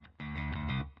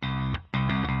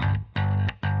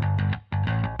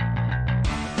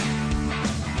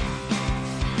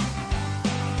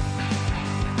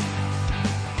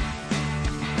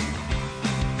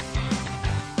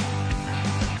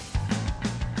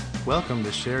Welcome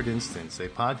to Shared Instance, a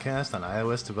podcast on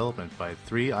iOS development by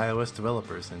 3 iOS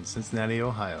developers in Cincinnati,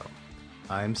 Ohio.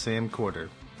 I'm Sam Corder.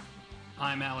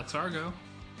 I'm Alex Argo.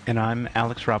 And I'm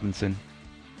Alex Robinson.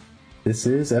 This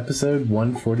is episode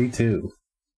 142.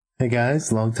 Hey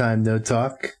guys, long time no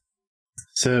talk.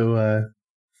 So,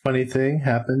 funny thing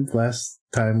happened last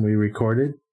time we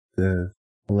recorded. The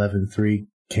 11.3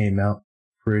 came out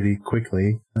pretty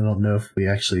quickly. I don't know if we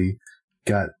actually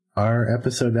got our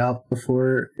episode out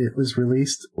before it was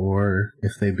released, or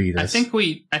if they beat us. I think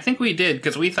we did,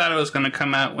 because we thought it was going to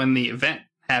come out when the event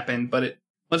happened, but it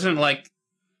wasn't like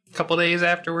a couple days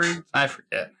afterwards. I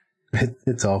forget.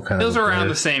 It's all kind of... It was around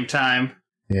the same time.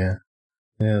 Yeah.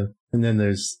 And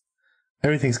then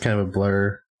everything's kind of a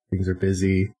blur. Things are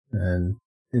busy, and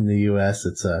in the U.S.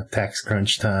 it's tax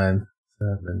crunch time,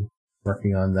 so I've been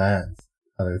working on that,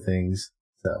 other things.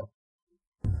 So,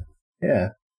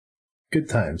 yeah. Good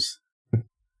times.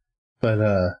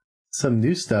 But some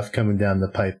new stuff coming down the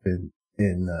pipe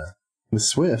with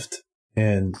Swift,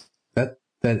 and that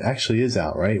actually is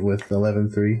out, right? With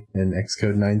 11.3 and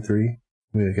Xcode 9.3.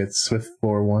 We got Swift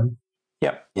 4.1.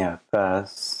 Yep, yeah.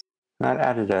 That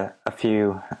added a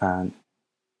few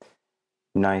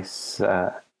nice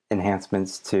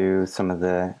enhancements to some of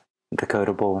the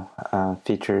decodable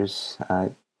features.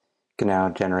 You can now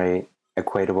generate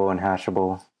equatable and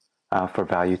hashable for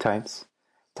value types.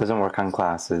 Doesn't work on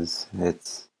classes.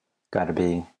 It's got to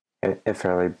be a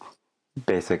fairly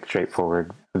basic,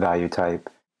 straightforward value type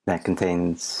that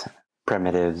contains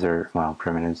primitives,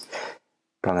 primitives,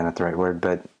 probably not the right word,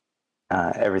 but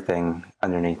everything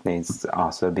underneath needs to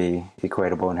also be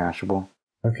equatable and hashable.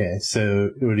 Okay,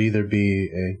 so it would either be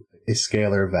a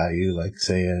scalar value, like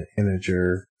say an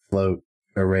integer, float,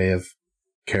 array of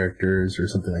characters or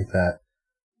something like that,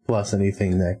 plus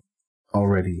anything that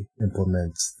already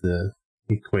implements the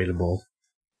equatable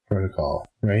protocol,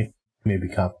 right? Maybe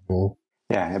comparable.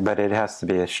 Yeah, but it has to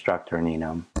be a struct or an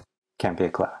enum. Can't be a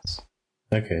class.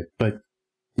 Okay, but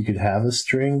you could have a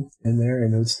string in there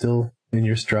and it would still in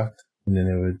your struct, and then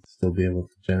it would still be able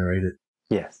to generate it?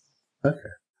 Yes. Okay.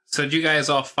 So did you guys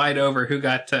all fight over who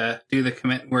got to do the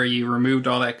commit where you removed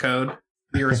all that code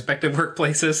for your respective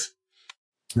workplaces?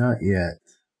 Not yet.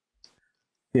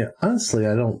 Yeah, honestly,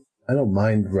 I don't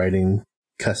mind writing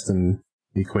custom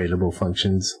equatable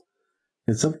functions.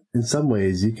 In some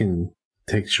ways, you can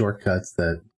take shortcuts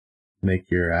that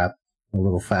make your app a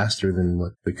little faster than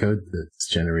what the code that's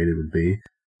generated would be.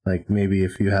 Like maybe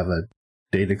if you have a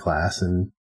data class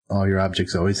and all your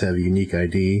objects always have a unique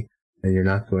ID and you're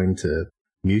not going to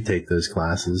mutate those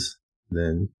classes,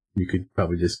 then you could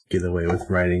probably just get away with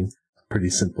writing a pretty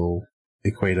simple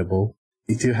equatable.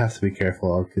 You do have to be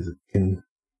careful because it can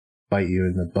bite you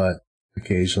in the butt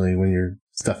occasionally when you're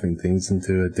stuffing things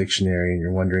into a dictionary and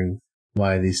you're wondering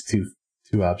why these two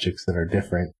objects that are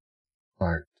different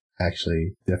aren't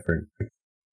actually different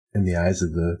in the eyes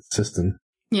of the system.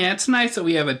 Yeah, it's nice that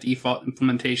we have a default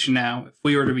implementation now. If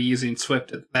we were to be using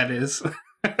Swift, that is.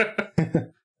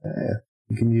 Yeah,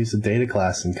 you can use a data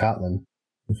class in Kotlin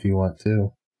if you want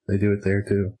to. They do it there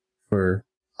too for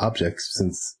objects,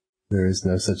 since there is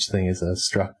no such thing as a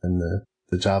struct in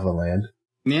the Java land.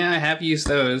 Yeah, I have used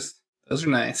those. Those are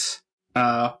nice.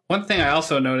 One thing I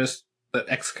also noticed that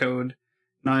Xcode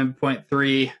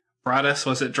 9.3 brought us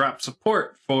was it dropped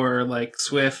support for like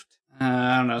Swift.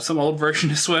 I don't know, some old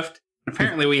version of Swift.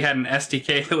 Apparently we had an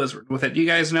SDK that was with it. Do you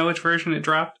guys know which version it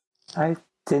dropped? I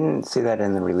didn't see that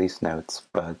in the release notes,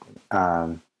 but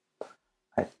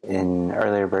in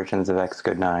earlier versions of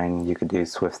Xcode 9, you could do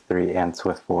Swift 3 and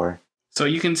Swift 4. So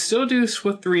you can still do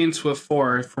Swift 3 and Swift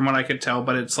 4, from what I could tell,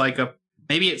 but it's like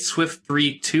maybe it's Swift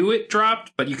 3.2 it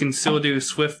dropped, but you can still do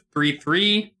Swift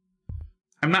 3.3.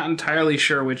 I'm not entirely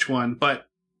sure which one, but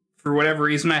for whatever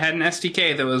reason, I had an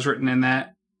SDK that was written in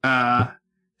that.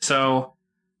 So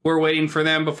we're waiting for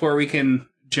them before we can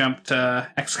jump to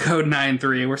Xcode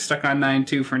 9.3. We're stuck on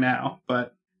 9.2 for now,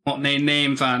 but won't name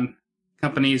names on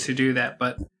companies who do that.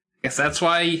 But I guess that's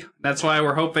why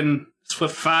we're hoping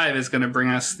Swift 5 is going to bring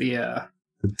us the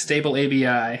stable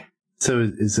ABI. So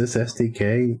is this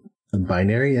SDK a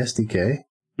binary SDK?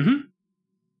 Mm-hmm.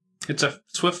 It's a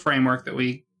Swift framework that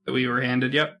we were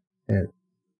handed. Yep. Yeah.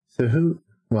 So who?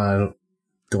 Well, I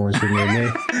don't want to say their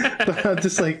name, but I'm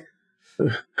just like,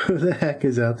 who the heck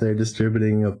is out there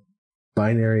distributing a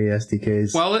binary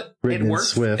SDKs? Well, it worked.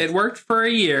 Swift? It worked for a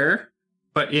year,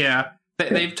 but yeah,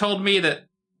 they've told me that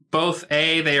both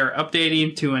they are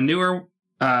updating to a newer,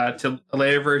 to a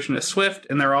later version of Swift,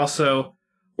 and they're also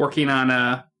working on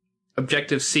a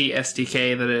Objective-C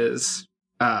SDK that is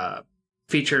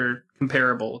feature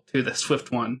comparable to the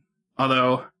Swift one.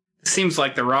 Although it seems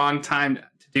like the wrong time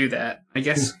to do that. I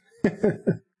guess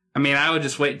I mean, I would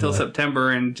just wait until September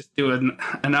and just do an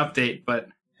update. But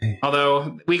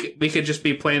although we could just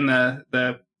be playing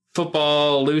the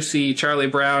football Lucy Charlie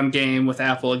Brown game with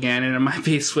Apple again, and it might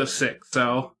be Swift 6.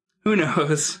 So who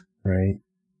knows? Right.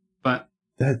 But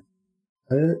that's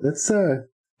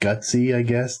gutsy, I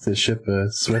guess, to ship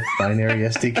a Swift binary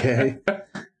SDK.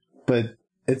 But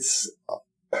it's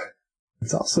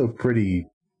also pretty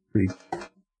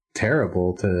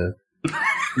terrible to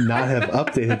not have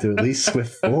updated to at least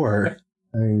Swift 4.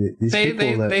 I mean,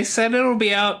 they said it'll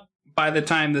be out by the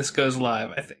time this goes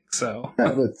live, I think. So,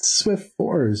 yeah, but Swift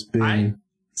 4 has been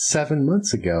 7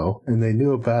 months ago, and they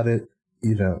knew about it,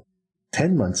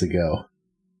 10 months ago.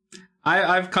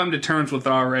 I've come to terms with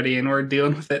it already, and we're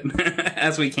dealing with it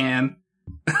as we can.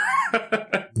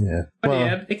 Yeah,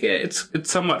 but it's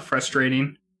somewhat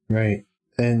frustrating, right?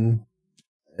 And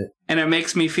it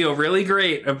makes me feel really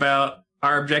great about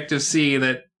our Objective-C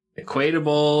that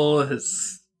equatable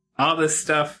is all this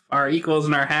stuff, our equals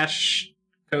and our hash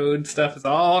code stuff is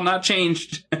all not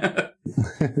changed.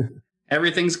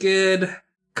 Everything's good.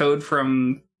 Code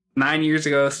from 9 years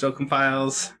ago still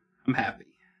compiles. I'm happy.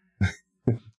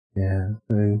 Yeah,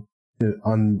 I mean,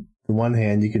 on the one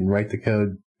hand, you can write the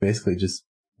code basically just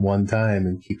one time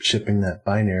and keep shipping that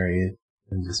binary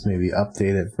and just maybe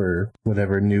update it for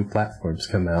whatever new platforms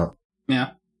come out.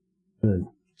 Yeah. But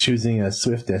choosing a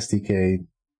Swift SDK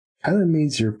kind of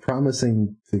means you're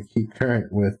promising to keep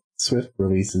current with Swift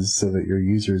releases so that your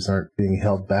users aren't being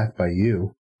held back by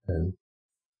you. And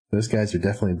those guys are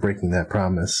definitely breaking that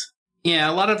promise.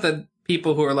 Yeah, a lot of the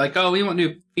people who are like, oh, we want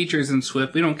new features in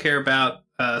Swift. We don't care about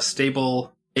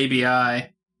stable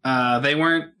ABI. They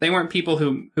weren't people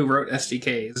who wrote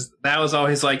SDKs. That was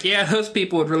always like, yeah, those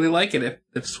people would really like it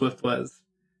if Swift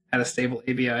had a stable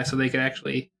ABI, so they could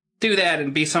actually do that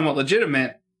and be somewhat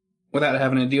legitimate without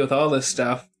having to deal with all this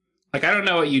stuff. Like, I don't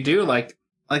know what you do. Like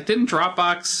didn't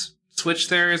Dropbox switch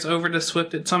theirs over to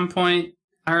Swift at some point?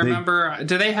 I remember.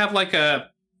 Do they have like a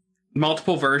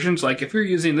multiple versions? Like, if you're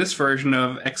using this version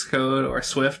of Xcode or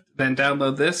Swift, then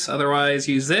download this. Otherwise,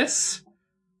 use this.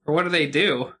 Or what do they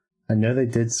do? I know they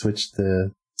did switch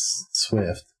to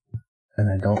Swift, and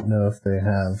I don't know if they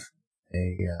have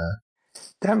a...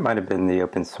 That might have been the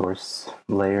open source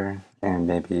layer, and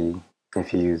maybe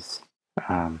if you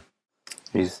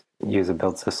use a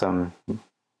build system,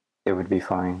 it would be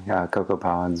fine.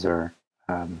 CocoaPods or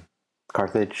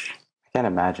Carthage. I can't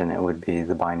imagine it would be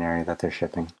the binary that they're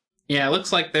shipping. Yeah, it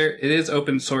looks like it is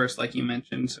open source, like you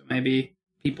mentioned, so maybe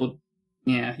people,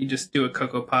 you just do a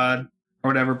CocoaPod or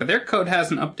whatever, but their code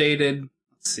hasn't updated,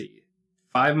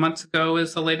 5 months ago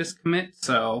is the latest commit,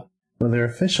 so... Well, their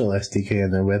official SDK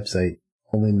on their website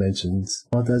only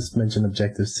it does mention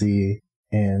Objective-C,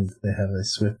 and they have a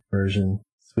Swift version,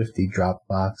 Swifty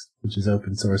Dropbox, which is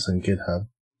open source on GitHub.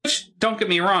 Which, don't get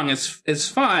me wrong, is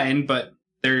fine, but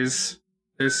there's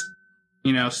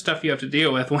stuff you have to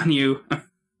deal with when you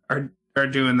are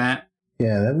doing that.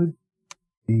 Yeah, that would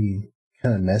be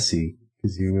kind of messy,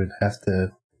 because you would have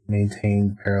to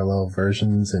maintain parallel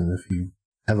versions, and if you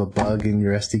have a bug in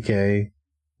your SDK,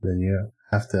 then you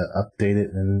have to update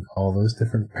it in all those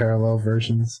different parallel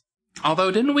versions.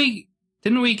 Although, didn't we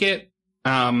get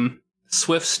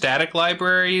Swift static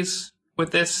libraries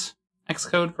with this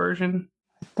Xcode version?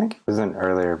 I think it was an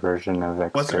earlier version of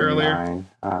Xcode 9. Was it earlier?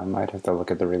 I'd have to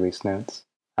look at the release notes.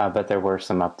 But there were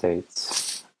some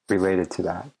updates related to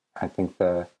that. I think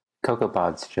the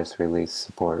CocoaPods just released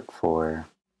support for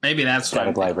maybe that's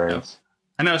static libraries.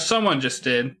 I know someone just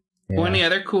did. Yeah. Well, any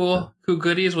other cool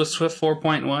goodies with Swift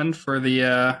 4.1 for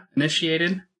the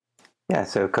initiated? Yeah,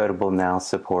 so Codable now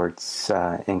supports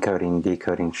encoding,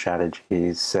 decoding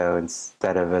strategies. So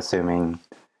instead of assuming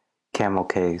camel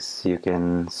case, you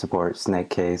can support snake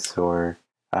case or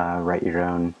write your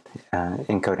own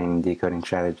encoding and decoding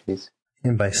strategies.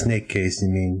 And by snake case, you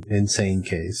mean insane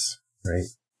case,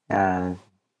 right?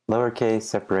 Lowercase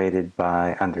separated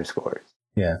by underscores.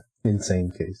 Yeah,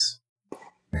 insane case.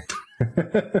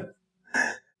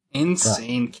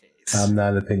 Insane case. I'm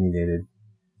not opinionated.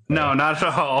 No, not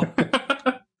at all.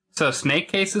 So snake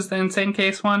case is the insane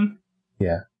case one?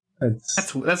 Yeah.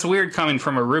 That's weird coming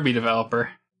from a Ruby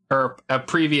developer. Or a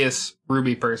previous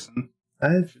Ruby person,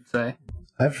 I should say.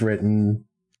 I've written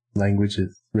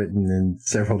in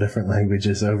several different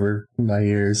languages over my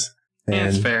years. Yeah,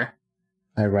 that's fair.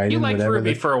 I write you in liked whatever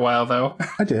Ruby for a while, though.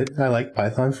 I did. I liked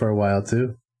Python for a while,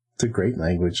 too. It's a great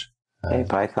language. Hey,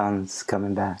 Python's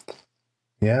coming back.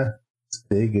 Yeah. It's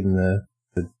big in the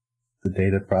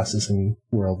data processing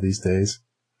world these days.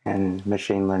 And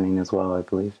machine learning as well, I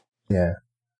believe. Yeah.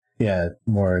 Yeah,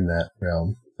 more in that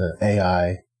realm. The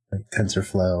AI, like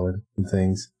TensorFlow and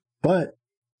things. But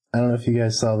I don't know if you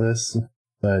guys saw this,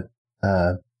 but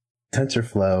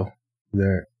TensorFlow,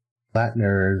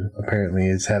 Latner apparently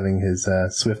is having his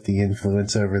Swifty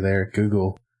influence over there at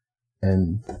Google,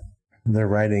 and they're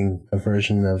writing a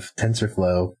version of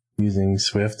TensorFlow using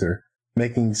Swift, or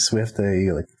making Swift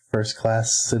a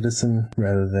first-class citizen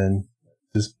rather than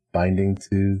just binding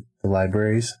to the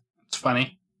libraries. It's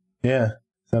funny. Yeah,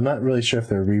 so I'm not really sure if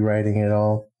they're rewriting it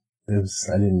all. I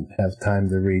didn't have time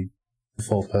to read the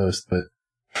full post, but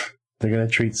they're going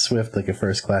to treat Swift like a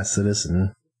first-class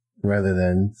citizen rather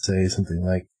than say something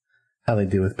like how they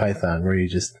do with Python, where you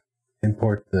just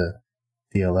import the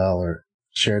DLL or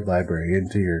shared library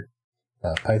into your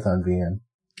Python VM.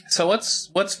 So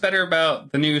what's better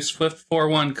about the new Swift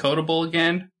 4.1 Codable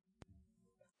again?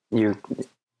 You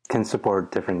can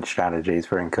support different strategies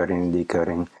for encoding and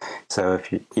decoding. So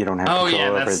if you don't have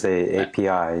control over the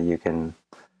API, you can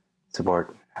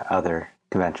support other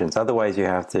conventions. Otherwise, you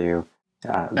have to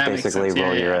basically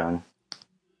roll your own.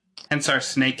 Hence our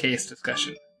snake case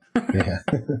discussion. Yeah.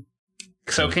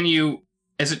 So do you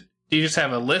just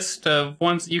have a list of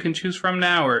ones that you can choose from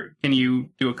now, or can you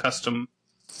do a custom?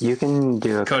 You can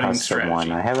do a custom strategy?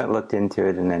 one. I haven't looked into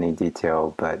it in any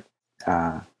detail, but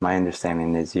my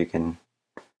understanding is you can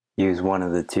use one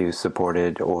of the two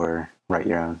supported or write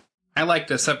your own. I like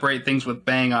to separate things with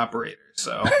bang operators,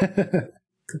 so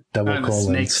Double colons.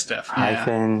 Snake stuff. Yeah.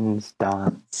 Hyphens,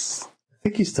 dots. I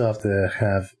think you still have to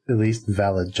have at least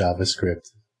valid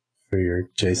JavaScript for your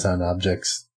JSON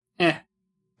objects. Yeah.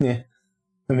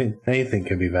 I mean, anything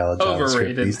can be valid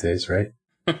JavaScript these days, right?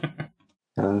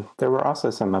 There were also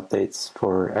some updates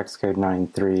for Xcode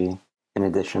 9.3 in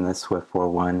addition to Swift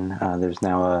 4.1. There's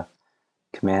now a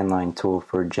command line tool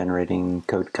for generating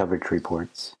code coverage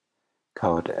reports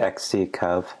called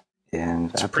XCCov. And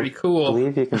it's pretty cool. I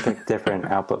believe you can pick different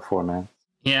output formats.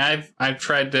 Yeah, I've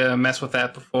tried to mess with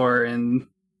that before, and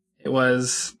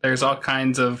there's all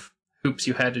kinds of hoops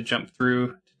you had to jump through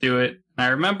to do it. And I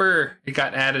remember it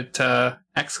got added to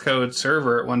Xcode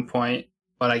server at one point,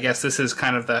 but I guess this is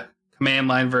kind of the command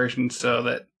line version, so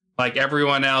that like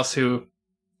everyone else who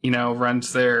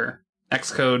runs their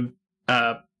Xcode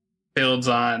builds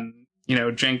on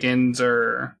Jenkins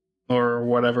or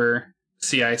whatever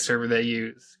CI server they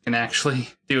use can actually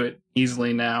do it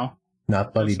easily now.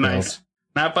 Not Buddy Build. Nice.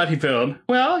 Not Buddy Build.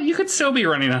 Well, you could still be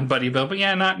running on Buddy Build, but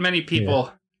yeah, not many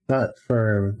people. Yeah. Not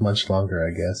for much longer,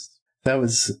 I guess.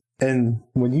 And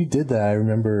when you did that, I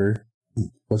remember,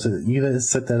 was it you that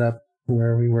set that up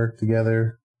where we worked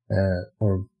together?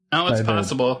 Oh, it's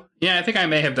possible. Yeah, I think I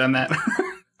may have done that.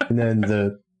 And then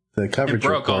the coverage it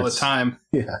broke reports, all the time.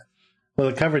 Yeah. Well,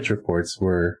 the coverage reports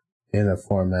were in a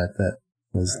format that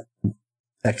was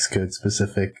Xcode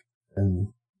specific.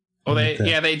 And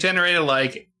they generated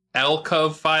like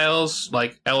LCOV files,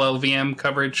 like LLVM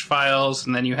coverage files,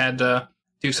 and then you had to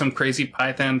do some crazy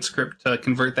Python script to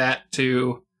convert that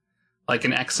to like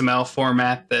an XML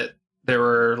format that there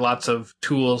were lots of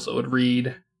tools that would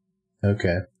read.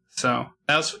 Okay. So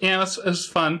it was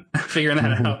fun figuring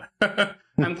that out.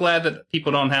 I'm glad that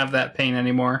people don't have that pain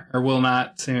anymore, or will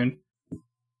not soon.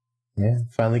 Yeah,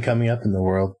 finally coming up in the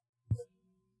world.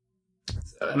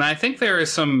 And I think there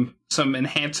is some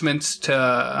enhancements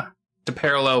to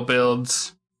parallel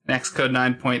builds in Xcode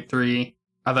 9.3,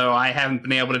 although I haven't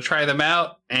been able to try them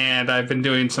out, and I've been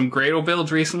doing some Gradle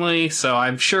builds recently, so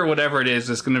I'm sure whatever it is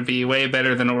going to be way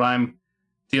better than what I'm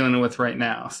dealing with right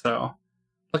now. So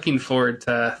looking forward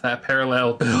to that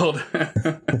parallel build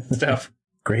stuff.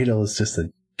 Gradle is just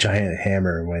a giant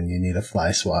hammer when you need a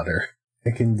fly swatter.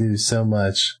 It can do so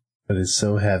much, but it's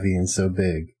so heavy and so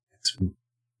big. It's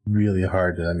really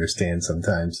hard to understand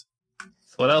sometimes.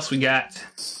 So what else we got?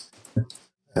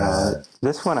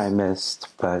 This one I missed,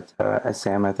 but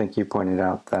Sam, I think you pointed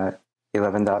out that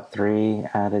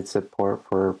 11.3 added support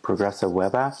for progressive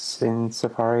web apps in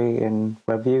Safari and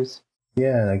web views.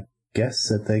 Yeah, I guess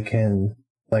that they can,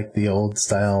 like the old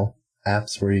style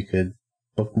apps where you could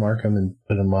bookmark them and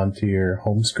put them onto your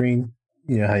home screen.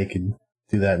 You know how you could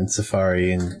do that in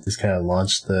Safari and just kind of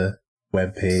launch the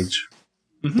web page.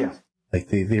 Mm-hmm. Yeah. Like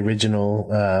the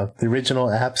original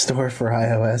App Store for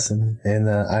iOS and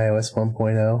iOS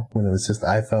 1.0 when it was just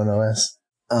iPhone OS.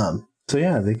 So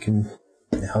yeah, they can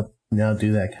help now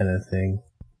do that kind of thing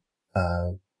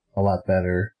a lot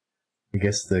better. I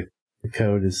guess the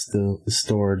code is still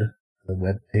stored. The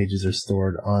web pages are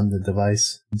stored on the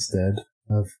device instead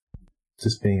of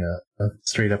just being a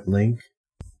straight up link.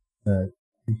 You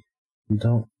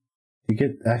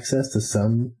get access to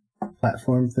some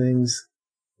platform things.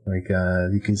 Like,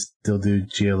 you can still do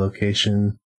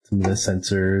geolocation, some of the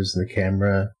sensors, the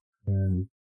camera, and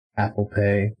Apple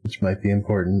Pay, which might be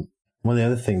important. One of the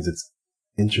other things that's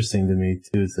interesting to me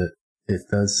too is that it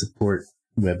does support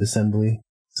WebAssembly.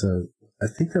 So I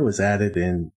think that was added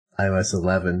in iOS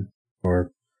 11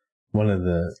 or one of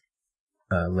the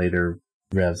later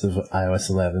revs of iOS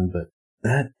 11, but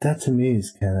that to me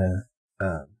is kind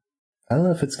of, I don't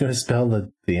know if it's going to spell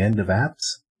the end of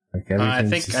apps. Like I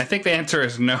think the answer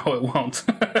is no, it won't.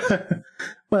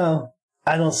 Well,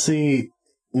 I don't see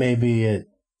maybe it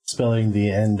spelling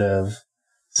the end of,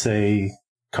 say,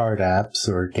 card apps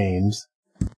or games.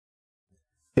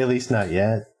 At least not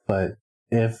yet. But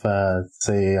if,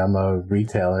 say, I'm a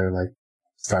retailer like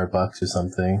Starbucks or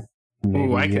something.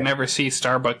 Ooh, I can never see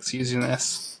Starbucks using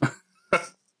this.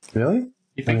 Really?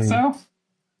 You think so?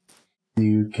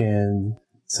 You can,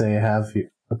 say, have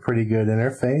a pretty good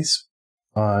interface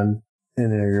in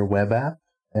your web app,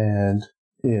 and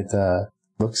it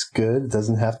looks good. It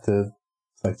doesn't have to,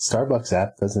 like Starbucks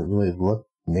app doesn't really look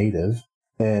native.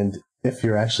 And if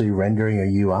you're actually rendering a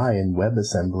UI in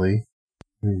WebAssembly,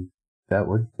 that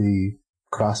would be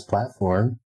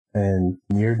cross-platform and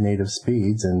near native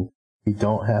speeds, and you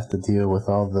don't have to deal with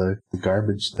all the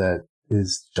garbage that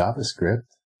is JavaScript.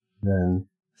 Then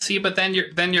see, but then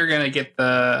you're gonna get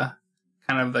the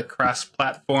kind of the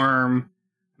cross-platform,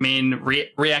 I mean,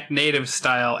 React Native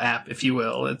style app, if you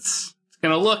will. It's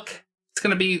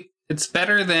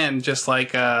better than just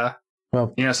like some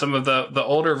of the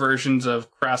older versions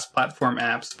of cross-platform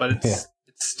apps, but it's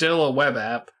still a web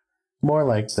app. More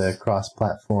like the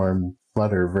cross-platform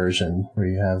Flutter version where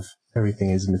you have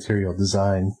everything is material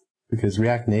design, because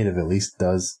React Native at least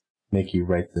does make you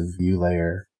write the view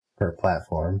layer per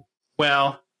platform.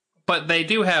 Well, but they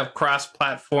do have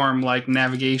cross-platform like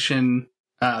navigation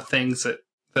things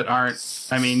that aren't.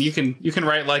 I mean, you can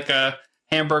write like a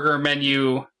hamburger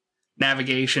menu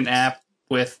navigation app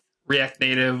with React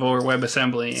Native or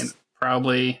WebAssembly, and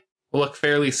probably will look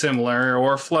fairly similar,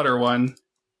 or a Flutter one.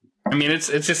 I mean, it's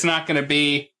just not going to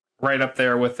be right up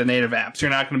there with the native apps.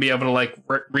 You're not going to be able to like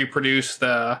reproduce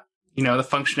the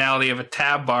functionality of a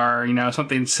tab bar,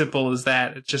 something simple as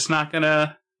that. It's just not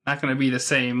gonna be the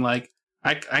same. Like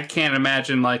I can't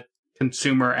imagine like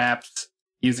consumer apps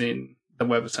using the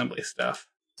WebAssembly stuff.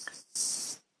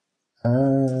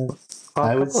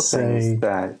 I would say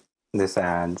that this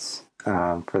adds,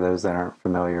 for those that aren't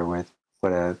familiar with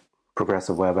what a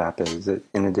progressive web app is,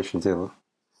 in addition to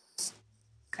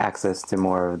access to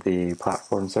more of the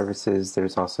platform services,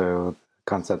 there's also the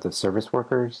concept of service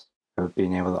workers, of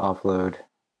being able to offload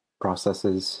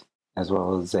processes, as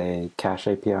well as a cache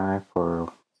API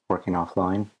for working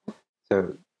offline.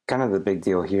 So kind of the big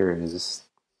deal here is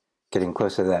getting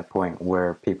closer to that point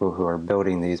where people who are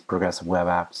building these progressive web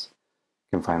apps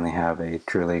can finally have a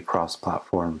truly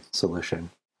cross-platform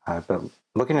solution. But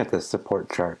looking at the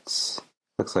support charts,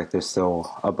 looks like there's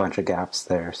still a bunch of gaps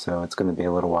there, so it's going to be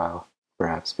a little while,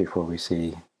 perhaps, before we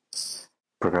see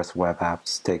progressive web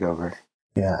apps take over.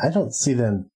 Yeah, I don't see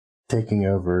them taking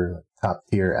over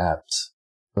top-tier apps,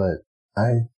 but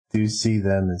I do see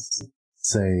them as,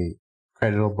 say,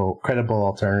 credible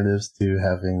alternatives to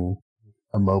having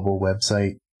a mobile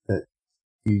website that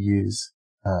you use.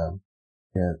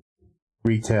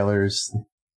 Retailers,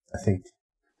 I think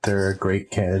they're a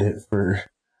great candidate for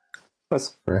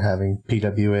having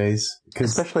PWAs,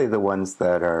 especially the ones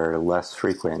that are less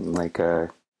frequent, like a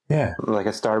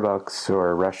Starbucks or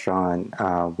a restaurant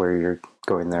where you're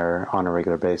going there on a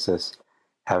regular basis.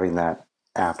 Having that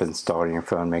app installed on your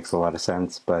phone makes a lot of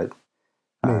sense, but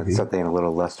something a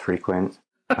little less frequent,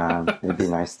 it'd be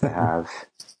nice to have.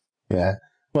 Yeah,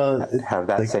 well, have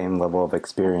that same level of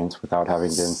experience without having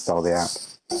to install the app.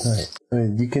 Right. I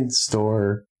mean, you can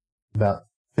store about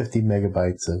 50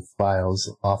 megabytes of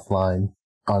files offline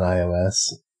on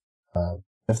iOS.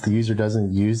 If the user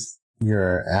doesn't use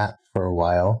your app for a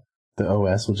while, the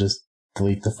OS will just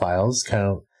delete the files,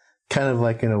 kind of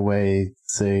like in a way,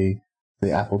 say,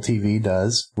 the Apple TV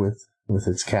does with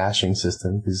its caching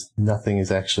system, because nothing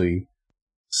is actually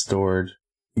stored.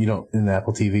 In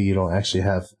Apple TV, you don't actually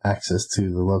have access to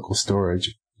the local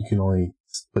storage. You can only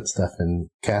put stuff in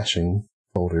caching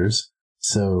folders.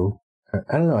 So,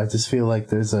 I don't know, I just feel like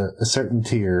there's a certain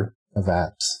tier of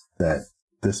apps that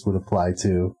this would apply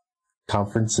to.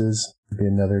 Conferences would be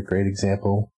another great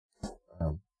example.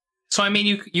 So, I mean,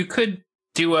 you could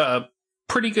do a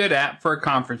pretty good app for a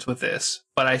conference with this,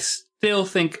 but I still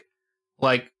think,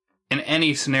 like, in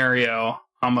any scenario,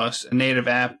 almost a native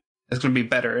app is going to be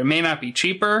better. It may not be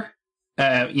cheaper,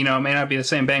 it may not be the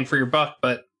same bang for your buck,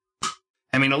 but,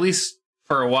 I mean, at least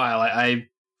for a while, I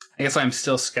guess I'm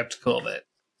still skeptical of it.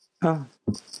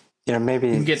 Maybe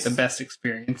you can get the best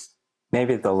experience.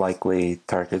 Maybe the likely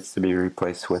targets to be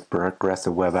replaced with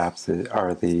progressive web apps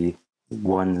are the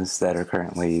ones that are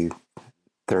currently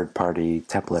third-party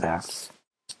template apps.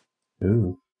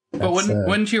 Ooh. But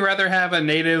wouldn't you rather have a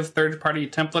native third-party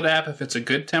template app if it's a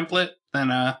good template than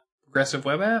a progressive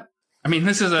web app? I mean,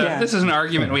 this is an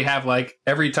argument we have like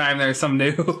every time there's some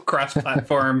new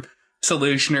cross-platform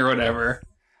solution or whatever.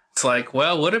 It's like,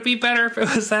 well, would it be better if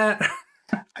it was that?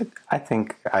 I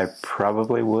think I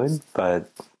probably would, but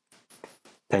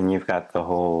then you've got the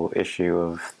whole issue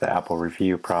of the Apple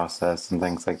review process and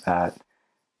things like that,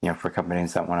 for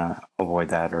companies that want to avoid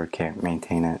that or can't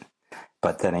maintain it.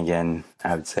 But then again,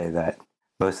 I would say that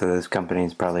most of those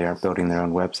companies probably aren't building their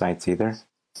own websites either.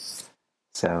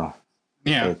 So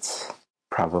yeah, it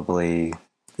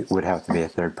would have to be a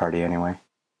third party anyway.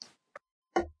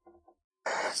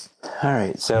 All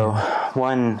right, so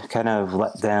one kind of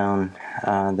letdown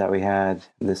that we had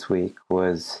this week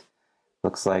looks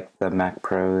like the Mac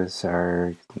Pros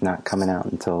are not coming out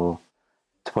until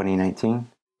 2019.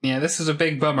 Yeah, this is a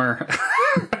big bummer.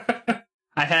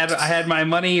 I had my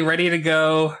money ready to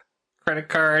go, credit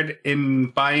card in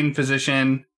buying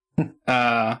position.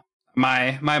 My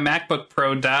MacBook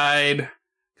Pro died a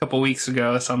couple weeks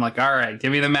ago, so I'm like, all right,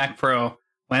 give me the Mac Pro.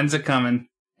 When's it coming?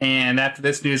 And after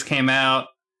this news came out,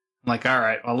 I'm like, all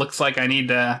right, well, looks like I need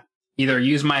to either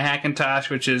use my Hackintosh,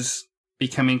 which is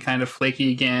becoming kind of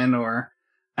flaky again, or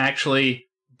I actually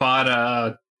bought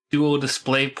a dual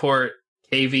DisplayPort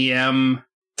KVM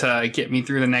to get me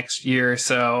through the next year or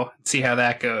so, see how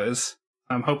that goes.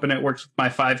 I'm hoping it works with my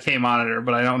 5K monitor,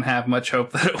 but I don't have much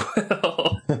hope that it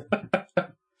will.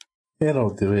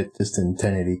 It'll do it just in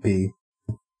 1080p,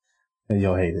 and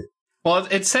you'll hate it. Well,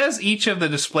 it says each of the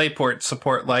DisplayPorts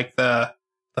support like the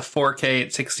 4K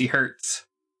at 60 hertz.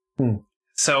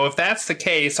 So if that's the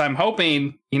case, I'm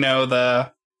hoping,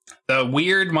 the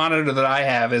weird monitor that I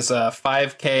have is a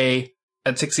 5K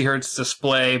at 60 hertz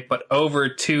display, but over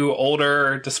two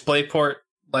older DisplayPort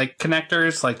like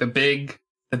connectors, like the big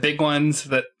ones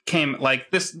that came like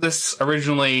this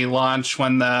originally launched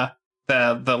when the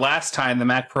last time the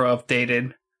Mac Pro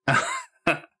updated.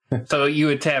 So you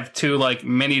would have two like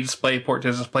mini DisplayPort to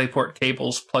DisplayPort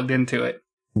cables plugged into it.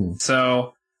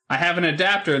 So I have an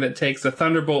adapter that takes a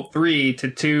Thunderbolt 3 to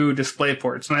two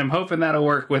DisplayPorts, and I'm hoping that'll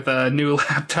work with a new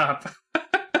laptop.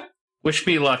 Wish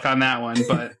me luck on that one,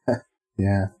 but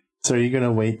yeah. So are you going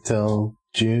to wait till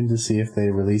June to see if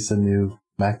they release a new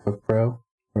MacBook Pro?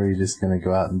 Or are you just going to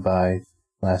go out and buy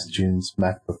last June's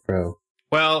MacBook Pro?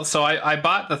 Well, so I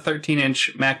bought the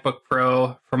 13-inch MacBook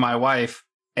Pro for my wife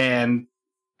and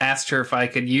asked her if I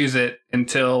could use it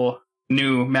until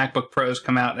new MacBook Pros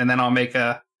come out, and then I'll make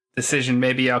a decision.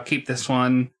 Maybe I'll keep this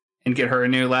one and get her a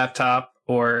new laptop,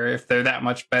 or if they're that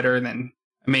much better, then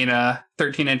a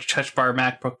 13-inch Touch Bar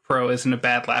MacBook Pro isn't a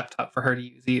bad laptop for her to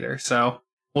use either. So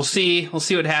we'll see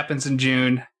what happens in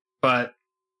June. But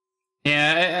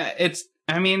yeah, it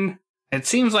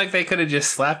seems like they could have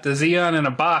just slapped a Xeon in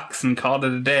a box and called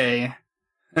it a day.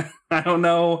 I don't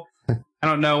know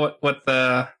what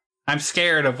I'm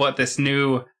scared of what this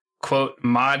new quote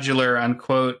modular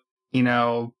unquote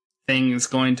thing is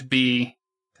going to be,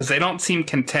 because they don't seem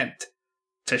content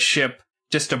to ship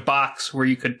just a box where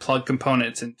you could plug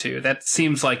components into. That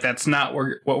seems like that's not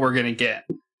what we're going to get.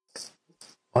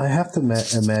 I have to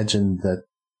imagine that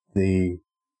the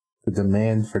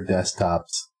demand for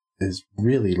desktops is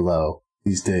really low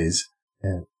these days.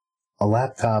 And a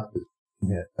laptop,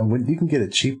 when you can get a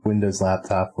cheap Windows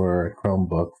laptop or a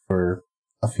Chromebook for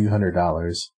a few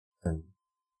 $100s, and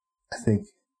I think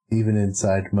even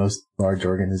inside most large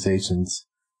organizations,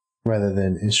 rather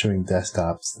than issuing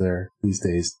desktops, they're these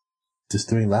days just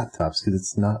doing laptops because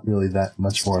it's not really that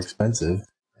much more expensive,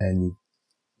 and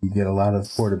you get a lot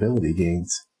of portability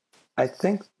gains. I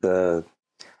think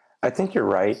you're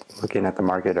right looking at the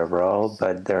market overall,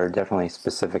 but there are definitely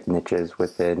specific niches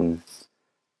within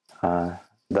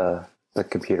the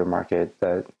computer market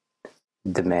that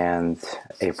demand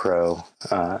a Pro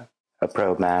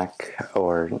Mac,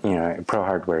 or Pro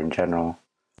hardware in general.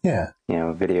 Yeah.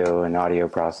 Video and audio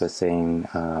processing.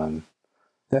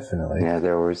 Definitely. Yeah,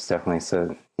 there was definitely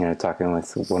some. Talking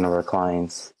with one of our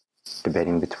clients,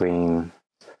 debating between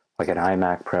like an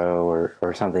iMac Pro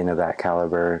or something of that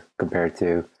caliber compared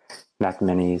to Mac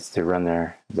Minis to run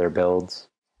their builds,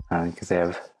 because they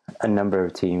have a number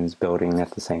of teams building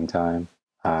at the same time.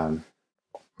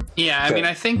 Yeah,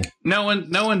 I think no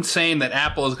one's saying that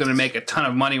Apple is going to make a ton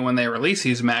of money when they release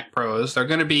these Mac Pros. They're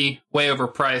going to be way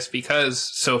overpriced because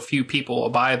so few people will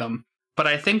buy them. But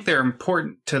I think they're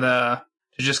important to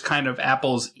just kind of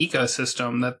Apple's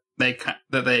ecosystem that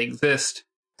they exist.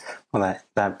 Well,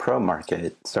 that Pro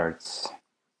market starts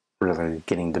really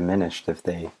getting diminished if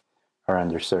they are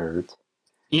underserved.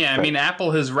 Yeah,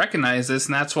 Apple has recognized this,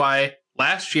 and that's why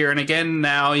last year and again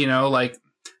now, like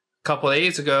a couple of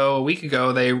days ago, a week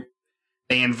ago, they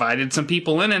invited some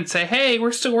people in and say, hey,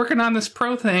 we're still working on this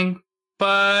Pro thing,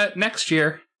 but next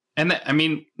year. And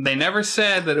they never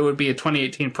said that it would be a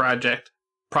 2018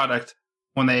 product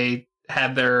when they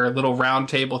had their little round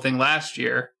table thing last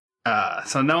year.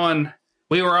 So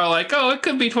we were all like, oh, it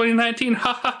could be 2019.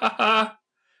 Ha ha ha ha.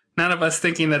 None of us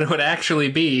thinking that it would actually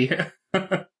be.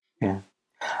 Yeah.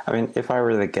 I mean, if I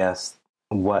were to guess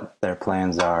what their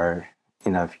plans are,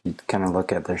 if you kind of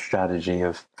look at their strategy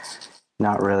of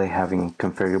not really having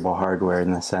configurable hardware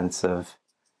in the sense of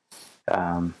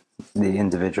the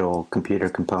individual computer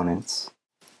components,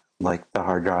 like the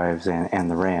hard drives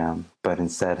and the RAM, but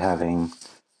instead having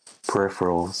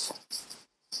peripherals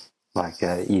like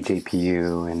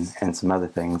eGPU and some other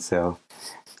things. So,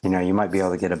 you might be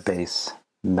able to get a base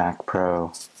Mac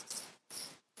Pro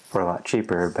for a lot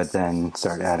cheaper, but then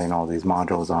start adding all these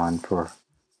modules on for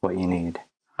what you need.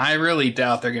 I really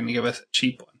doubt they're going to give us a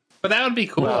cheap one, but that would be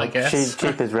cool, I guess.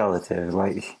 Cheap is relative.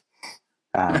 Like,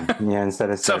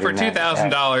 instead of so for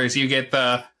 $2,000, you get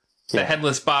the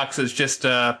headless box is just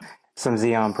some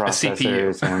Xeon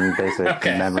processors and basic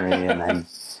memory, and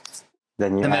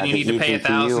then you need to pay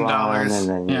 $1,000, and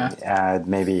then you add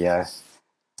maybe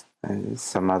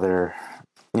some other,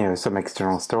 some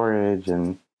external storage,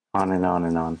 and on and on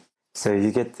and on. So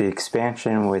you get the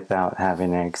expansion without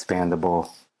having an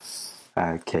expandable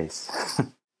case.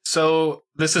 So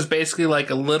this is basically like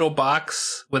a little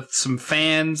box with some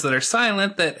fans that are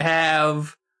silent that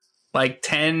have like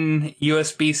 10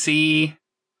 USB-C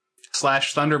 /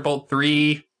 Thunderbolt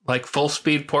 3 like full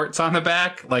speed ports on the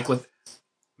back, like with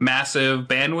massive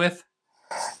bandwidth.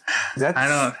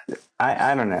 I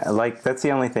don't know. Like, that's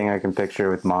the only thing I can picture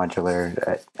with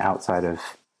modular outside of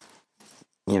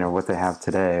what they have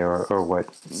today, or what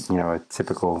a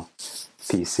typical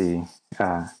PC,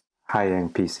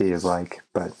 high-end PC is like.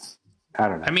 But I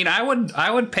don't know. I mean,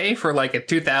 I would pay for like a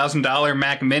 $2,000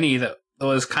 Mac Mini that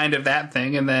was kind of that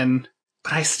thing,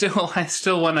 but I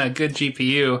still want a good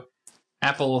GPU.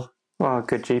 Apple. Well, a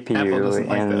good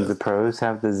GPU, and the Pros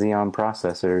have the Xeon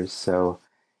processors, so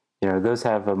those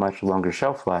have a much longer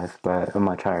shelf life, but a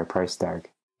much higher price tag.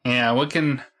 Yeah,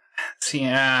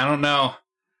 I don't know.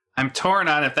 I'm torn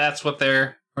on if that's what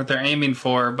they're aiming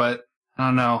for, but I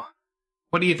don't know.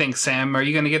 What do you think, Sam? Are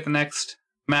you going to get the next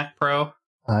Mac Pro?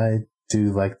 I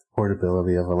do like the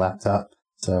portability of a laptop,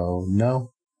 so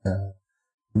no,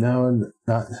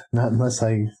 not unless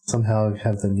I somehow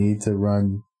have the need to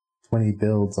run 20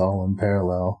 builds all in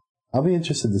parallel. I'll be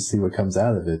interested to see what comes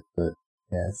out of it, but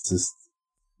yeah,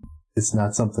 it's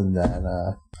not something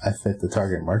that I fit the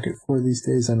target market for these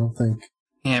days, I don't think.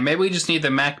 Yeah, maybe we just need the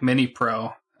Mac Mini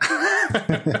Pro.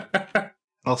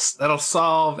 That'll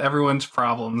solve everyone's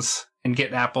problems and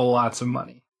get Apple lots of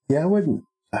money. Yeah, I wouldn't.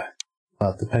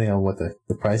 Well, depending on what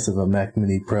the price of a Mac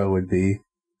Mini Pro would be,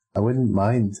 I wouldn't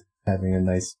mind having a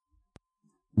nice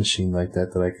machine like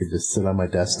that I could just sit on my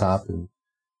desktop and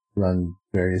run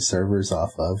various servers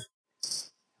off of.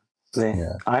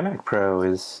 The iMac Pro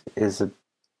is a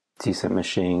decent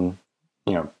machine.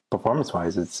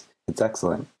 Performance-wise, it's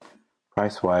excellent.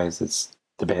 Price-wise, it's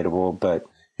debatable, but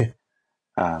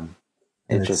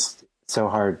it's just so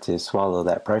hard to swallow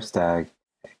that price tag,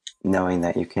 knowing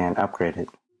that you can't upgrade it.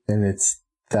 And it's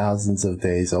thousands of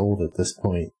days old at this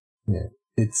point. Yeah,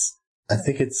 I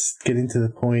think it's getting to the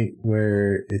point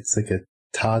where it's like a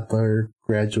toddler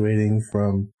graduating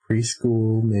from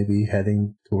preschool, maybe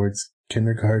heading towards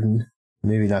kindergarten.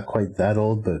 Maybe not quite that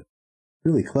old, but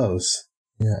really close.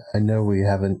 Yeah, I know we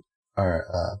haven't,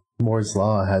 our Moore's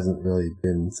Law hasn't really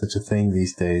been such a thing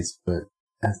these days, but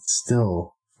that's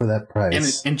still, for that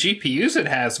price. And GPUs it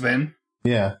has been.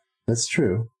 Yeah, that's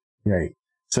true. Right.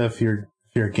 So if you're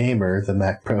a gamer, the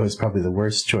Mac Pro is probably the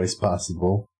worst choice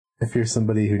possible. If you're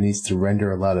somebody who needs to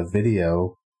render a lot of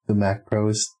video, the Mac Pro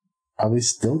is probably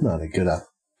still not a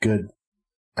good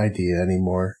idea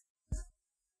anymore.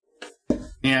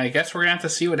 Yeah, I guess we're going to have to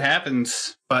see what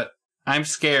happens, but I'm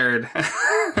scared.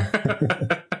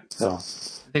 So,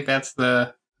 I think that's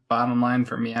the bottom line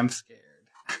for me. I'm scared.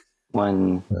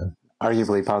 One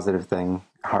arguably positive thing,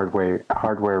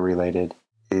 hardware related,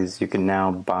 is you can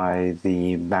now buy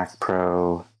the Mac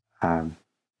Pro,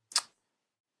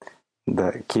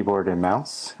 the keyboard and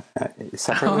mouse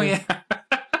separately. Oh, yeah.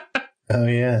 Oh,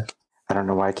 yeah. I don't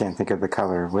know why I can't think of the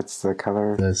color. What's the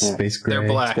color? The space gray. They're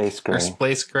black. Space gray. Or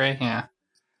space gray, yeah.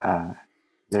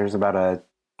 There's about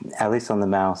at least on the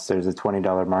mouse, there's a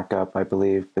 $20 markup, I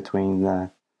believe, between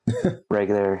the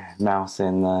regular mouse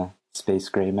and the space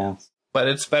gray mouse. But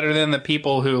it's better than the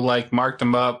people who marked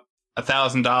them up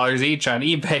 $1,000 each on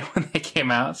eBay when they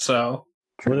came out. So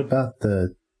What about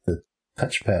the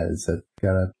touchpad? Is that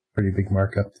got a pretty big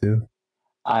markup too?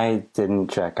 I didn't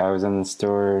check. I was in the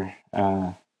store,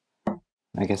 I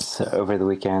guess, over the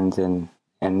weekend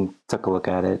and took a look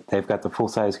at it. They've got the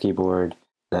full-size keyboard,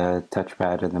 the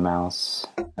touchpad, and the mouse.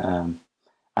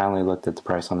 I only looked at the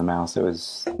price on the mouse. It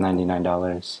was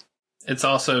 $99. It's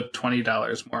also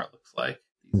 $20 more, it looks like.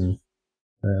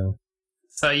 Well,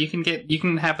 So you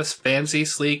can have a fancy,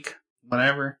 sleek,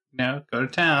 whatever, go to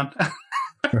town.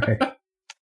 right.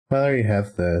 Well, I already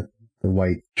have the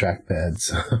white trackpad,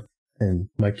 so, and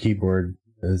my keyboard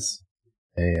is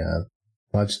a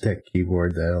Logitech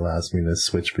keyboard that allows me to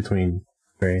switch between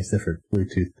various different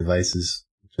Bluetooth devices,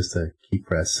 just a key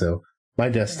press. So my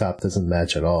desktop doesn't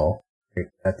match at all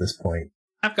at this point.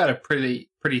 I've got a pretty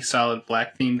solid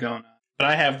black theme going on. But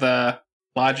I have the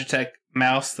Logitech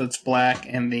mouse that's black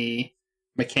and the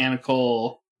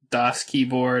mechanical DOS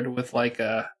keyboard with like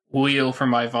a wheel for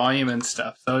my volume and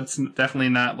stuff. So it's definitely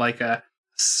not like a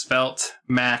svelte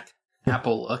Mac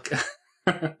Apple look.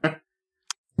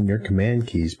 And your command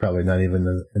key is probably not even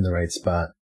in the right spot.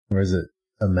 Or is it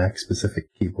a Mac specific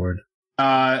keyboard?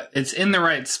 It's in the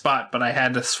right spot, but I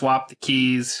had to swap the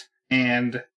keys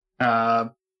and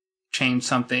change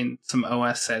some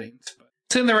OS settings. But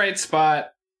it's in the right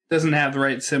spot. Doesn't have the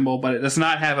right symbol, but it does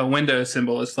not have a Windows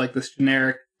symbol. It's like this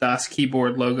generic DOS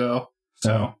keyboard logo.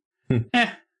 So,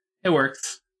 it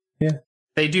works. Yeah.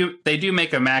 They do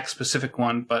make a Mac specific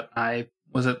one, but I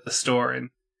was at the store and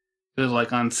it was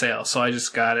like on sale, so I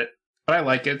just got it. But I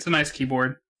like it. It's a nice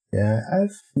keyboard. Yeah,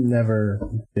 I've never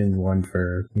been one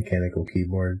for mechanical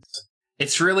keyboards.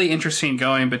 It's really interesting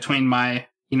going between my,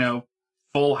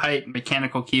 full height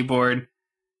mechanical keyboard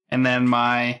and then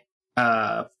my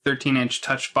 13-inch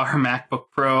Touch Bar MacBook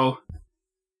Pro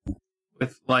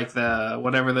with like the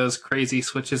whatever those crazy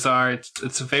switches are.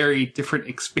 It's a very different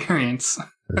experience.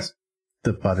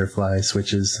 The butterfly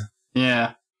switches.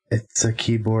 Yeah. It's a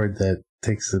keyboard that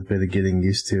takes a bit of getting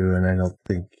used to, and I don't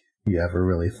think you ever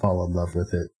really fall in love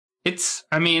with it. It's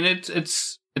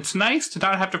nice to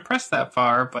not have to press that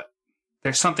far, but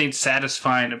there's something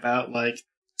satisfying about like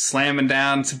slamming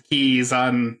down some keys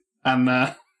on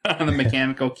the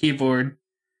mechanical keyboard.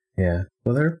 Yeah.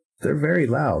 Well, they're very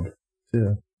loud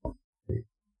too.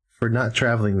 For not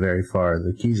traveling very far,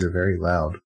 the keys are very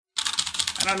loud.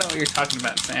 I don't know what you're talking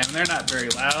about, Sam. They're not very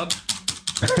loud.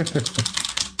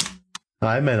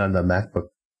 I meant on the MacBook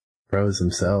Pros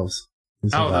themselves.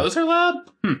 Those are loud?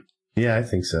 Yeah, I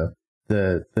think so.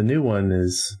 The new one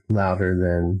is louder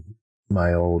than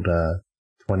my old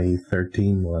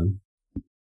 2013 one.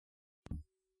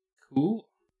 Cool.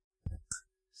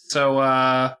 So,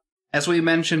 as we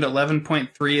mentioned,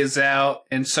 11.3 is out,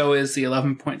 and so is the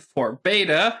 11.4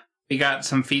 beta. We got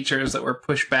some features that were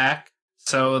pushed back.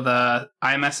 So the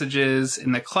iMessages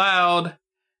in the cloud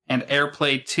and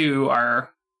AirPlay 2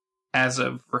 are, as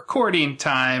of recording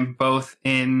time, both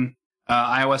in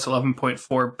iOS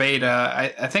 11.4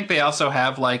 beta. I think they also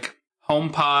have like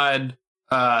HomePod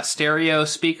stereo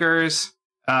speakers,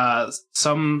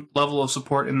 some level of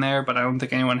support in there, but I don't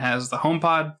think anyone has the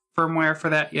HomePod firmware for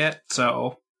that yet.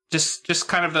 So just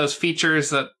kind of those features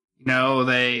that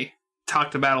they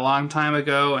talked about a long time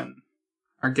ago and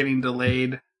are getting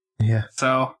delayed. Yeah.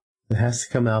 So it has to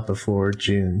come out before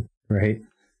June, right?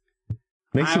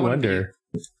 Makes you wonder.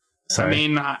 Sorry. I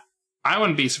mean, I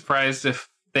wouldn't be surprised if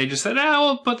they just said,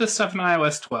 we'll put this stuff in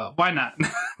iOS 12. Why not?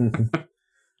 I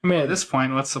mean, at this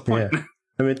point, what's the point? Yeah.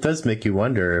 I mean, it does make you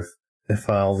wonder if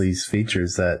all these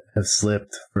features that have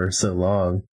slipped for so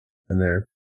long, and they're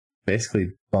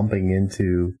basically bumping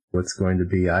into what's going to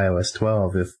be iOS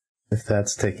 12, if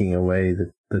that's taking away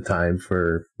the time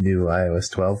for new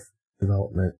iOS 12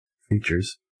 development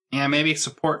features. Yeah, maybe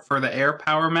support for the Air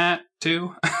Power Mat,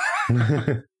 too.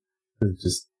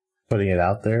 Just putting it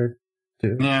out there,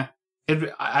 too. Yeah.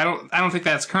 I don't think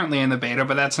that's currently in the beta,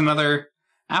 but that's another...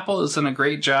 Apple has done a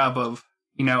great job of,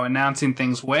 announcing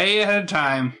things way ahead of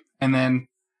time and then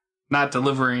not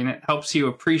delivering. It helps you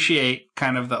appreciate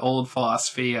kind of the old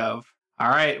philosophy of, all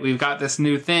right, we've got this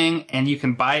new thing and you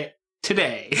can buy it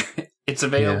today. It's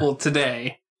available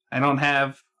today.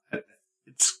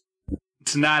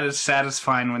 It's not as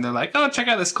satisfying when they're like, oh, check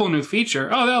out this cool new feature.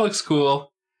 Oh, that looks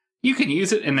cool. You can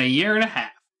use it in a year and a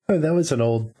half. Oh, that was an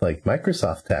old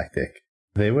Microsoft tactic.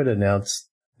 They would announce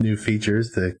new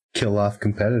features to kill off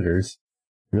competitors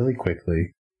really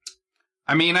quickly.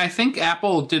 I mean, I think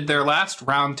Apple did their last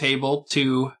roundtable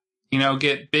to,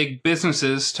 get big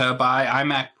businesses to buy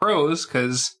iMac Pros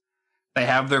because they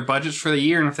have their budgets for the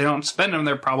year, and if they don't spend them,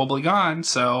 they're probably gone.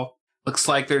 So looks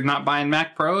like they're not buying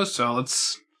Mac Pros, so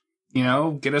let's,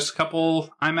 get us a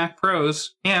couple iMac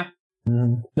Pros. Yeah.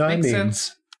 No, Makes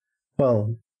sense.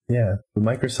 Well, yeah,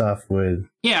 Microsoft would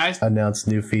announce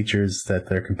new features that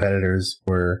their competitors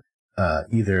were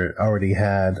either already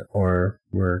had or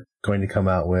were going to come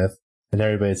out with, and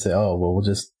everybody'd say, "Oh, well, we'll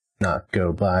just not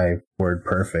go buy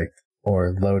WordPerfect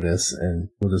or Lotus, and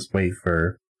we'll just wait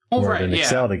for Word and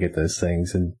Excel to get those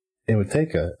things," and it would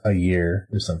take a year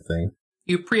or something.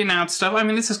 You pre-announce stuff. I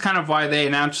mean, this is kind of why they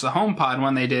announced the HomePod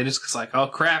when they did, is because, like, oh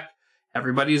crap,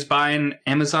 everybody's buying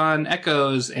Amazon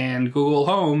Echoes and Google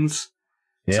Homes,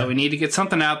 so we need to get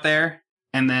something out there.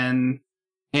 And then,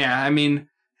 I mean,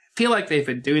 I feel like they've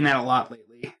been doing that a lot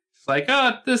lately. It's like,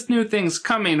 oh, this new thing's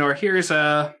coming, or here's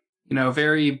a,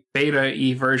 very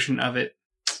beta-y version of it.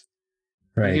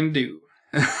 Right. What are you gonna do?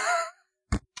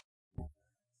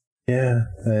 Yeah,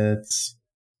 it's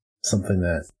something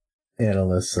that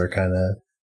analysts are kind of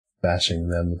bashing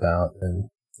them about, and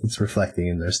it's reflecting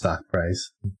in their stock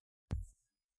price.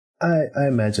 I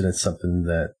imagine it's something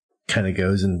that kind of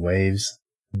goes in waves.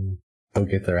 They'll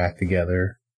get their act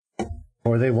together,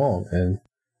 or they won't, and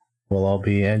we'll all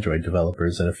be Android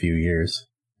developers in a few years.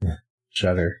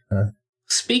 Shudder, huh?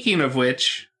 Speaking of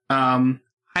which,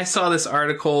 I saw this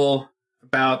article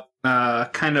about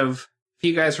kind of, if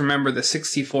you guys remember the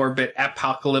 64-bit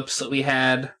apocalypse that we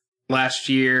had last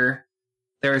year,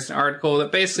 there was an article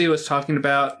that basically was talking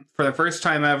about, for the first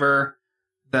time ever,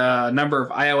 the number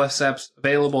of iOS apps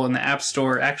available in the App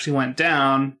Store actually went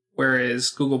down, whereas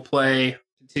Google Play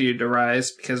continued to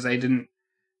rise because they didn't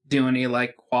do any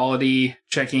quality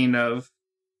checking of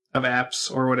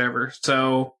apps or whatever.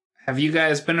 So have you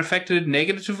guys been affected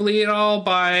negatively at all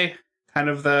by kind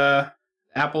of the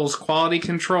Apple's quality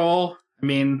control? I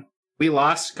mean, we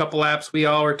lost a couple apps. We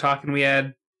all were talking, we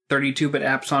had 32-bit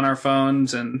apps on our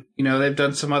phones, and they've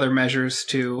done some other measures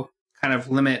to kind of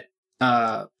limit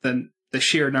the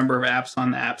sheer number of apps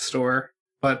on the App Store.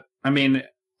 But I mean,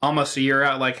 almost a year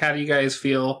out, how do you guys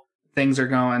feel things are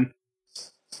going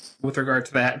with regard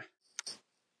to that?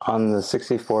 On the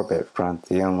 64-bit front,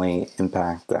 the only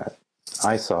impact that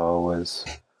I saw was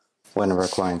one of our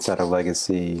clients had a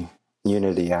legacy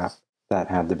Unity app that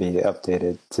had to be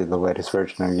updated to the latest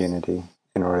version of Unity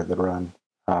in order to run.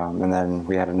 And then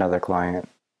we had another client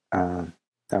that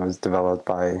was developed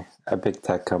by a big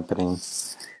tech company,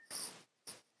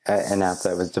 an app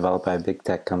that was developed by a big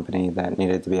tech company that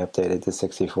needed to be updated to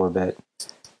 64-bit.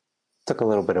 Took a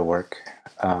little bit of work,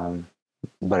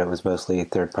 but it was mostly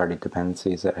third-party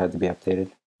dependencies that had to be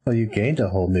updated. Well, you gained a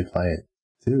whole new client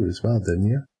too as well, didn't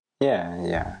you?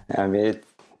 Yeah. I mean,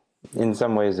 in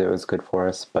some ways it was good for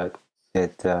us, but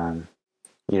it,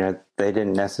 they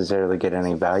didn't necessarily get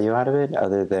any value out of it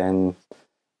other than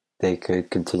they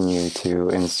could continue to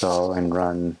install and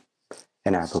run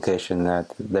an application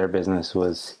that their business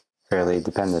was fairly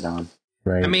dependent on.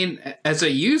 Right. I mean, as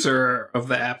a user of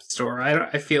the App Store, I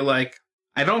don't feel like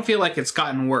it's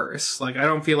gotten worse. I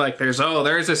don't feel like there's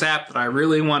this app that I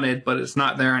really wanted, but it's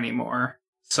not there anymore.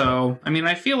 So, I mean,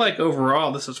 I feel like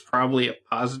overall this is probably a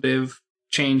positive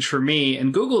change for me.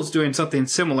 And Google's doing something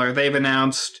similar. They've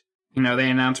announced, they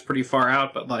announced pretty far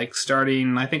out, but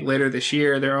starting, I think later this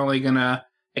year, they're only going to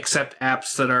accept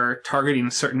apps that are targeting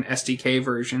a certain SDK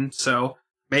version. So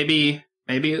maybe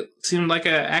it seemed like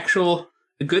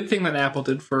a good thing that Apple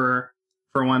did for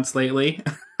once lately.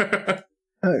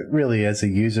 Really, as a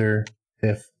user,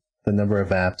 if the number of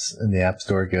apps in the App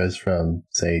Store goes from,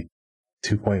 say,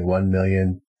 2.1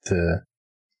 million to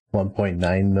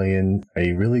 1.9 million, are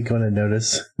you really going to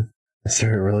notice? Is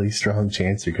there a really strong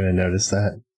chance you're going to notice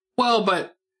that? Well,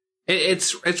 but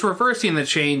it's reversing the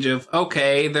change of,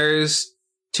 okay, there's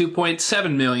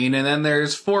 2.7 million and then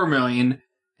there's 4 million,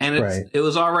 and it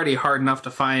was already hard enough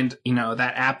to find,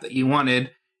 that app that you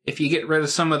wanted. If you get rid of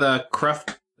some of the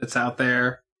cruft that's out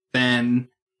there, then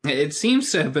it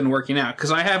seems to have been working out,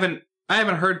 because I haven't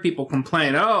heard people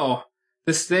complain, oh,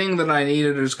 this thing that I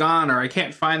needed is gone, or I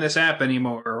can't find this app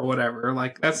anymore, or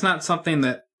whatever. That's not something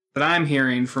that I'm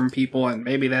hearing from people, and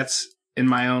maybe that's in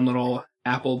my own little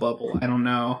Apple bubble. I don't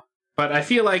know. But I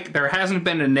feel like there hasn't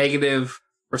been a negative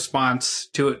response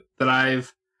to it that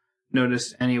I've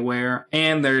noticed anywhere,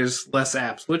 and there's less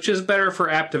apps, which is better for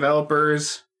app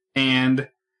developers, and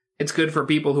it's good for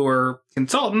people who are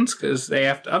consultants, because they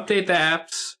have to update the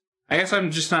apps. I guess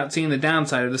I'm just not seeing the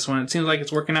downside of this one. It seems like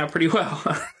it's working out pretty well.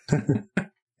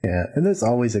 Yeah, and there's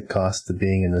always a cost to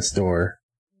being in the store.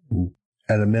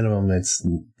 At a minimum, it's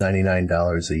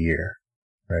 $99 a year,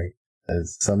 right?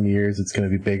 As some years it's going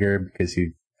to be bigger because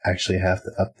you actually have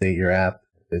to update your app.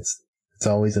 It's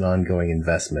always an ongoing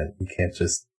investment. You can't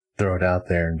just throw it out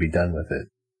there and be done with it.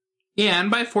 Yeah, and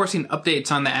by forcing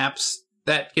updates on the apps,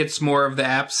 that gets more of the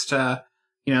apps to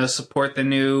support the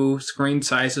new screen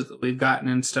sizes that we've gotten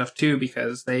and stuff too,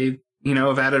 because they,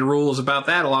 have added rules about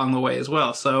that along the way as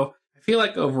well. So I feel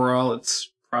like overall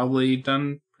it's probably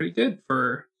done pretty good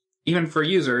even for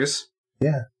users.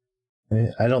 Yeah.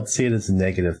 I don't see it as a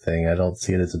negative thing. I don't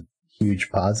see it as a huge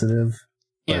positive.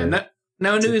 Yeah,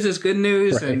 no news is good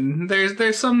news, right. And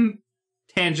there's some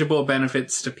tangible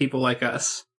benefits to people like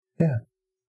us. Yeah,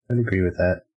 I'd agree with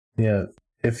that. Yeah,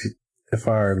 if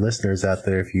our listeners out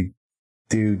there, if you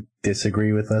do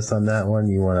disagree with us on that one,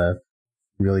 you want to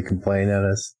really complain at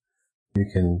us, you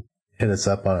can hit us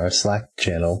up on our Slack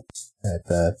channel at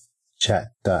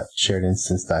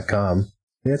chat.sharedinstance.com.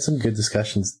 We had some good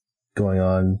discussions going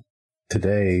on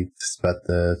today just about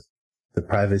the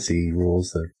privacy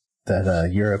rules that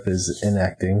Europe is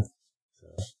enacting.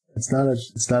 So it's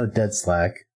not a dead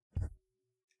Slack.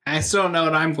 I still don't know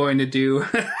what I'm going to do,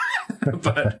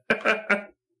 but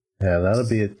yeah, that'll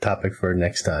be a topic for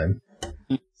next time.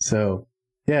 So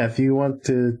yeah, if you want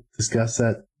to discuss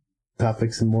that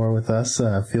topic some more with us,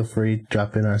 feel free to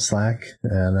drop in our Slack.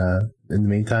 And in the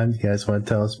meantime, you guys want to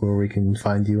tell us where we can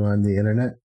find you on the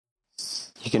internet?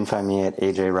 You can find me at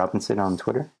AJ Robinson on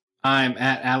Twitter. I'm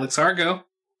at Alex Argo.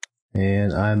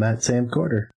 And I'm at Sam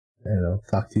Corder. And I'll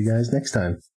talk to you guys next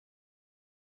time.